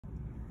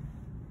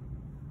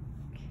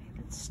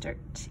start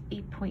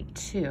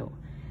 8.2.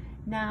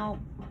 Now,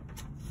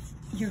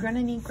 you're going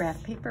to need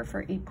graph paper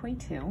for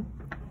 8.2.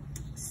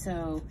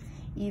 So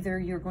either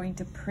you're going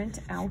to print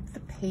out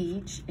the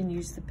page and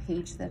use the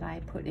page that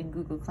I put in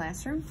Google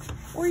Classroom,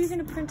 or you're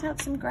going to print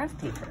out some graph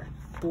paper,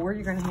 or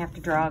you're going to have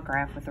to draw a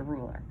graph with a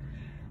ruler.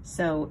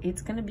 So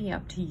it's going to be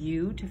up to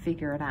you to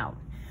figure it out.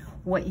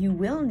 What you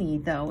will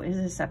need, though, is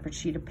a separate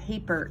sheet of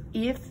paper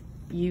if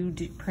you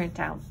print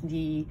out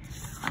the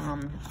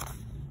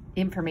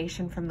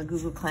information from the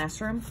Google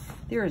Classroom.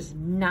 There is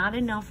not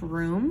enough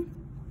room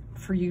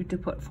for you to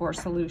put 4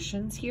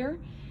 solutions here.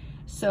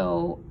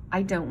 So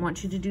I don't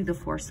want you to do the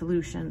 4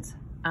 solutions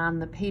on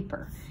the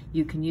paper.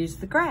 You can use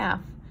the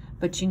graph,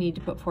 but you need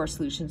to put 4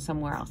 solutions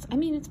somewhere else. I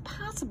mean, it's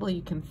possible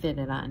you can fit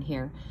it on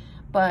here,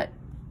 but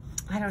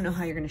I don't know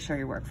how you're going to show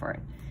your work for it.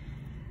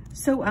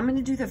 So I'm going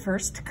to do the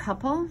first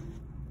couple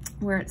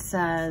where it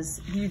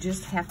says you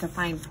just have to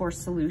find 4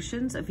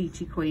 solutions of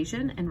each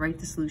equation and write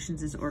the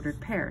solutions as ordered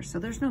pairs. So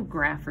there's no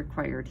graph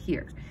required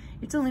here.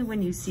 It's only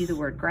when you see the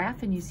word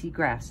graph and you see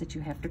graphs that you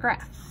have to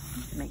graph.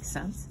 That makes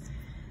sense.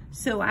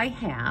 So I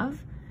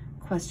have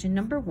question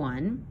number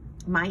 1.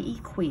 My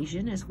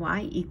equation is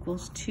y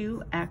equals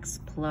 2x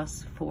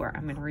plus 4.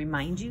 I'm going to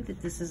remind you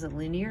that this is a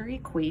linear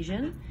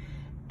equation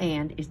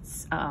and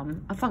it's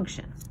a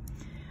function.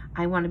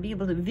 I want to be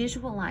able to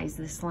visualize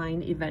this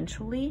line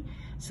eventually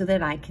so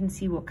that I can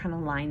see what kind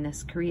of line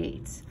this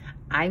creates.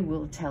 I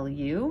will tell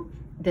you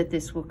that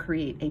this will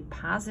create a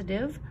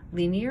positive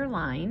linear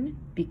line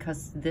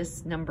because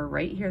this number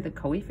right here, the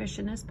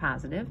coefficient, is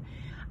positive.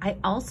 I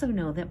also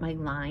know that my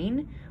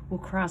line will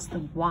cross the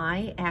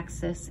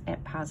y-axis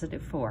at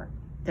positive 4.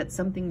 That's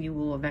something you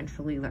will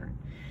eventually learn.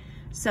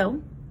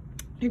 So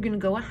you're going to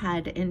go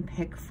ahead and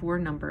pick 4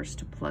 numbers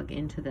to plug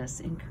into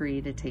this and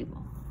create a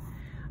table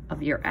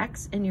of your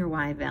x and your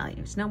y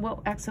values. Now, what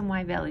x and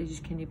y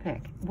values can you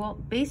pick? Well,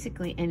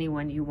 basically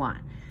anyone you want.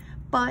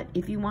 But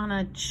if you want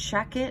to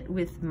check it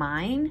with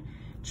mine,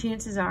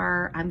 chances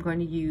are I'm going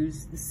to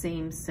use the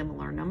same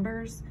similar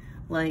numbers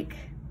like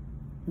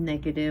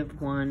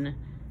 -1,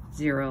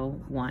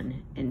 0,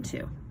 1, and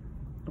 2.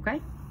 Okay?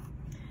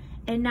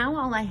 And now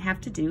all I have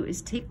to do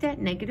is take that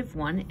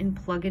 -1 and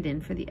plug it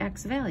in for the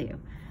x value.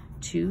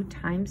 2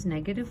 times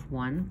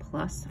 -1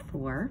 plus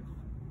 4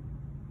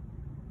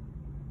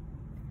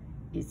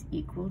 is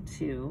equal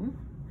to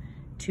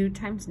 2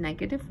 times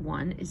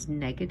 -1 is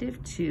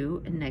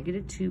 -2, and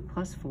 -2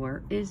 plus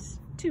 4 is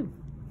 2.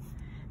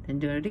 Then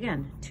do it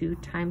again. 2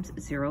 times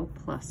 0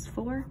 plus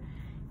 4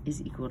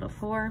 is equal to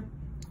 4.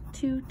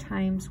 2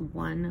 times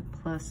 1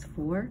 plus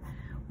 4,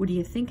 what do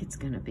you think it's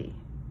going to be?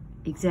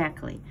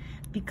 Exactly.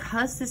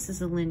 Because this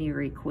is a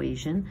linear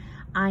equation,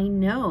 I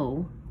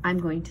know I'm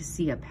going to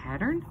see a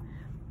pattern.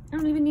 I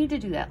don't even need to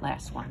do that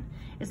last one.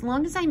 As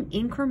long as I'm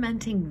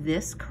incrementing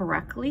this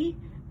correctly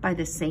by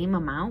the same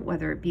amount,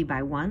 whether it be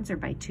by 1s or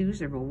by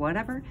 2s or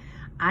whatever,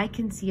 I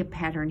can see a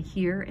pattern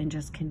here and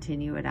just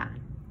continue it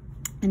on.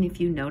 And if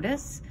you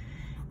notice,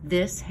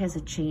 this has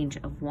a change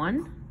of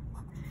 1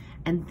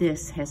 and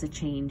this has a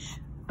change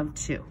of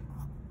 2.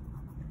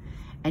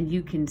 And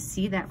you can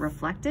see that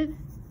reflected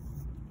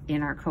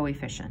in our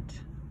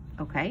coefficient,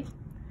 okay?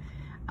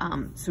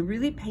 So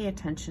really pay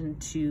attention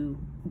to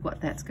what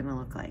that's gonna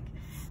look like.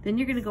 Then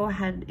you're gonna go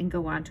ahead and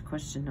go on to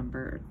question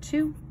number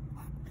 2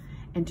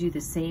 and do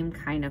the same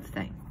kind of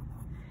thing.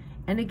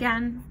 And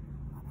again,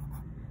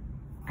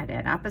 I'd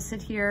add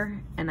opposite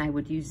here and I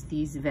would use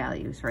these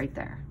values right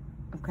there,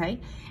 okay?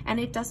 And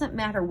it doesn't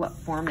matter what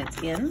form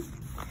it's in.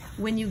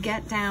 When you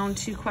get down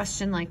to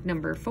question like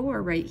number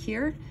 4 right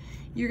here,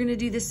 you're gonna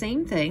do the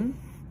same thing.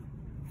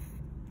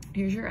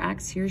 Here's your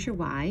x, here's your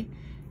y,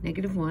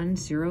 -1,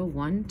 0,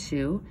 1,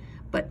 2,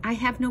 but I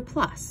have no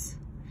plus.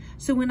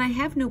 So when I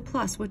have no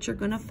plus, what you're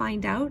gonna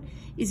find out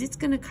is it's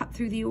gonna cut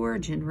through the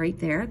origin right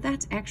there.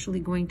 That's actually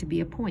going to be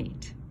a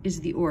point,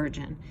 is the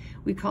origin.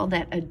 We call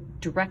that a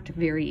direct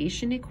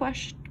variation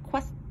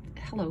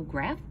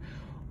graph,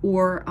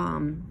 or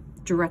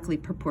directly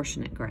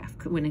proportionate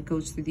graph when it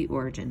goes through the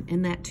origin.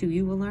 And that too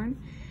you will learn.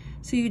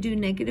 So you do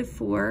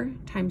 -4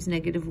 times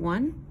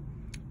 -1,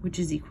 which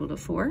is equal to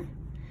 4.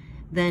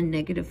 Then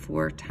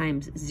 -4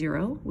 times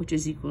 0, which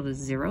is equal to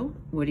 0.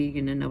 What are you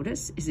gonna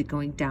notice? Is it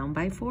going down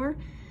by 4?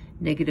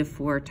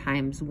 -4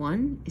 times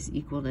 1 is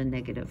equal to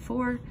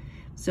 -4.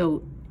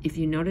 So if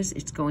you notice,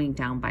 it's going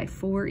down by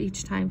 4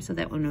 each time, so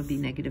that one would be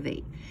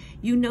 -8.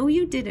 You know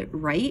you did it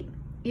right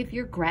if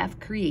your graph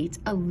creates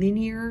a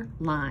linear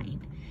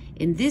line.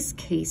 In this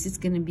case, it's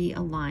gonna be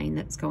a line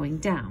that's going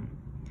down.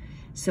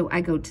 So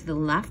I go to the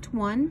left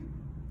 1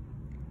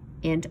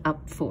 and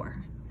up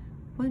 4.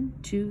 1,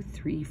 2,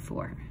 3,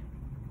 4.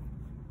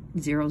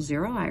 0,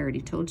 0, I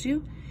already told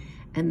you.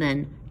 And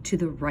then to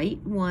the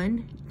right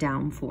 1,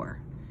 down 4.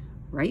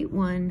 Right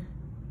 1,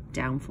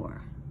 down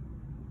 4.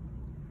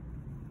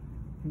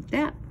 Like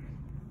that.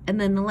 And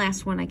then the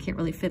last one I can't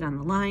really fit on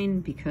the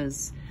line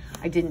because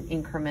I didn't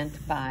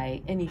increment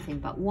by anything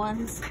but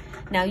ones.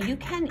 Now you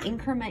can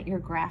increment your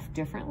graph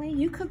differently.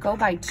 You could go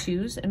by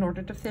twos in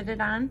order to fit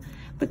it on,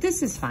 but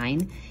this is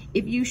fine.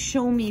 If you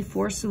show me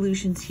 4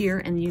 solutions here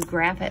and you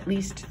graph at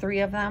least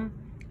 3 of them,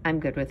 I'm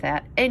good with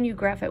that. And you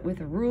graph it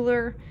with a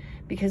ruler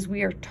because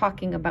we are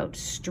talking about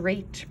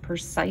straight,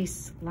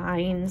 precise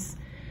lines.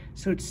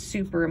 So it's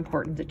super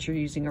important that you're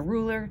using a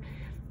ruler.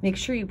 Make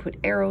sure you put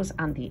arrows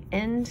on the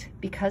end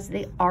because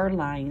they are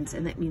lines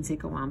and that means they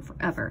go on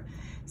forever.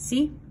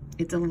 See,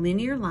 it's a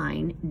linear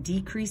line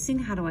decreasing.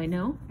 How do I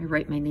know? I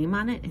write my name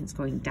on it and it's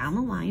going down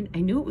the line. I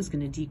knew it was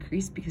going to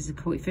decrease because the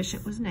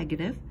coefficient was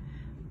negative.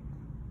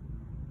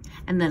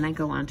 And then I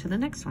go on to the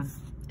next one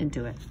and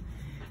do it.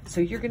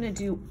 So you're going to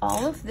do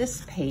all of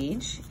this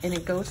page and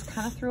it goes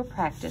kind of through a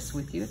practice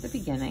with you at the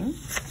beginning.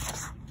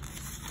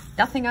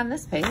 Nothing on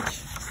this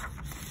page.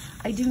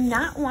 I do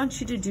not want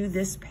you to do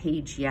this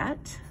page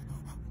yet.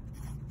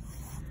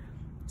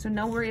 So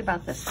no worry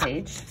about this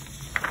page,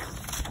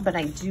 but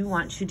I do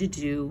want you to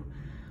do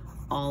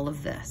all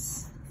of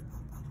this,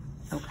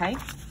 okay?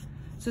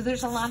 So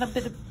there's a lot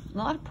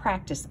of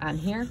practice on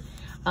here.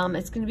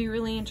 It's gonna be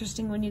really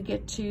interesting when you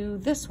get to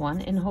this one,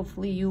 and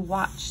hopefully you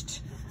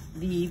watched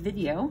the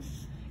video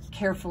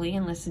carefully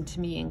and listened to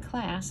me in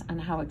class on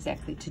how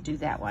exactly to do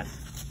that one,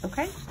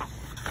 okay?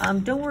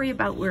 Don't worry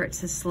about where it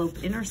says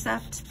slope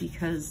intercept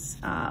because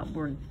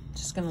we're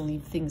just gonna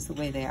leave things the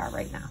way they are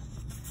right now.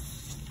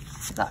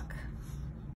 Good luck.